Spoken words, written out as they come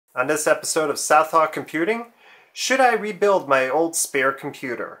On this episode of Southhawk Computing, should I rebuild my old spare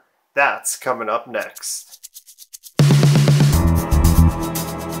computer? That's coming up next.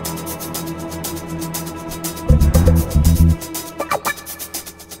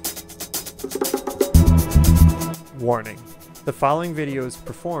 Warning: the following video is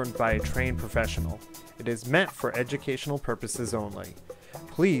performed by a trained professional. It is meant for educational purposes only.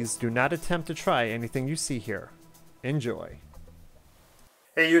 Please do not attempt to try anything you see here. Enjoy.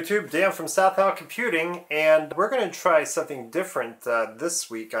 Hey YouTube, Dan from Southhawk Computing, and we're going to try something different this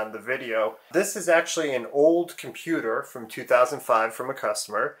week on the video. This is actually an old computer from 2005 from a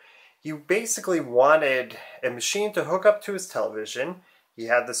customer. He basically wanted a machine to hook up to his television. He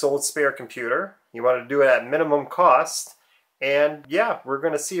had this old spare computer. He wanted to do it at minimum cost. And yeah, we're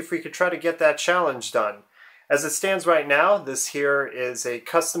going to see if we could try to get that challenge done. As it stands right now, this here is a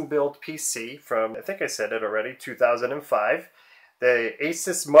custom built PC from, I think I said it already, 2005. The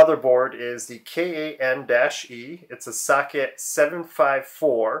Asus motherboard is the KAN-E. It's a socket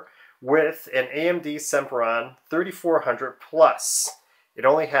 754 with an AMD Sempron 3400 Plus. It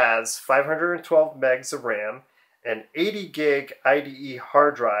only has 512 megs of RAM, an 80 gig IDE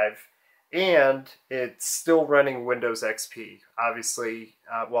hard drive, and it's still running Windows XP. Obviously,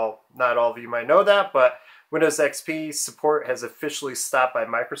 well, not all of you might know that, but Windows XP support has officially stopped by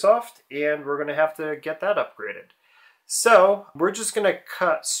Microsoft, and we're going to have to get that upgraded. So we're just going to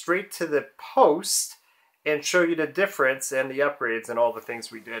cut straight to the post and show you the difference and the upgrades and all the things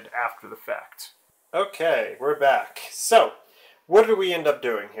we did after the fact. Okay, we're back. So what did we end up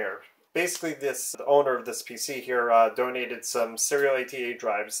doing here? Basically, the owner of this PC here donated some serial ATA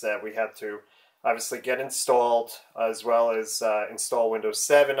drives that we had to obviously get installed, as well as install Windows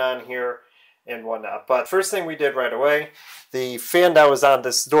 7 on here and whatnot. But first thing we did right away, the fan that was on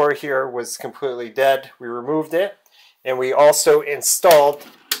this door here was completely dead. We removed it. And we also installed,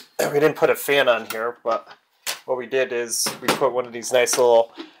 we didn't put a fan on here, but what we did is we put one of these nice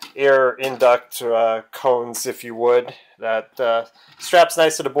little air induct cones, if you would, that straps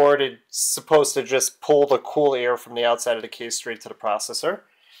nice to the board. It's supposed to just pull the cool air from the outside of the case straight to the processor.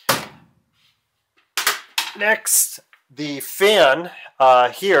 Next, the fan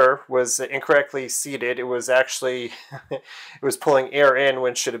here was incorrectly seated. It was actually, it was pulling air in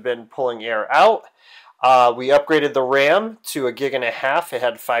when it should have been pulling air out. We upgraded the RAM to 1.5 gigs. It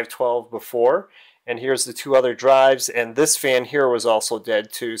had 512 before. And here's the two other drives. And this fan here was also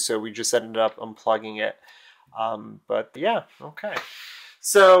dead too, so we just ended up unplugging it. But yeah, okay.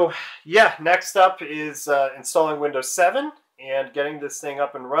 So yeah, next up is installing Windows 7 and getting this thing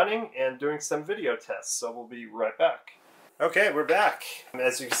up and running and doing some video tests. So we'll be right back. Okay, we're back.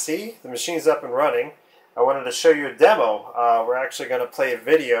 As you can see, the machine's up and running. I wanted to show you a demo. We're actually going to play a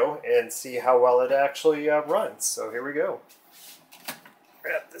video and see how well it actually runs. So here we go.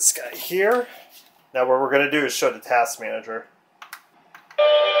 Grab this guy here. Now what we're going to do is show the task manager.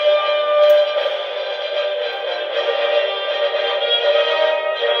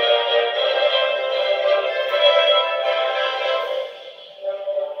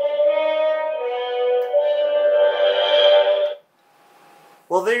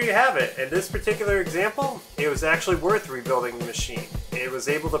 Well, there you have it. In this particular example, it was actually worth rebuilding the machine. It was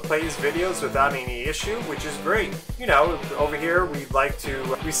able to play his videos without any issue, which is great. You know, over here we like to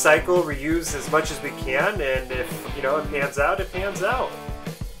recycle, reuse as much as we can, and if, you know, it pans out, it pans out.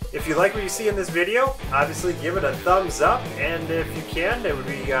 If you like what you see in this video, obviously give it a thumbs up, and if you can, it would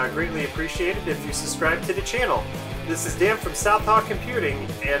be greatly appreciated if you subscribe to the channel. This is Dan from Southhawk Computing,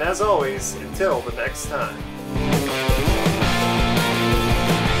 and as always, until the next time.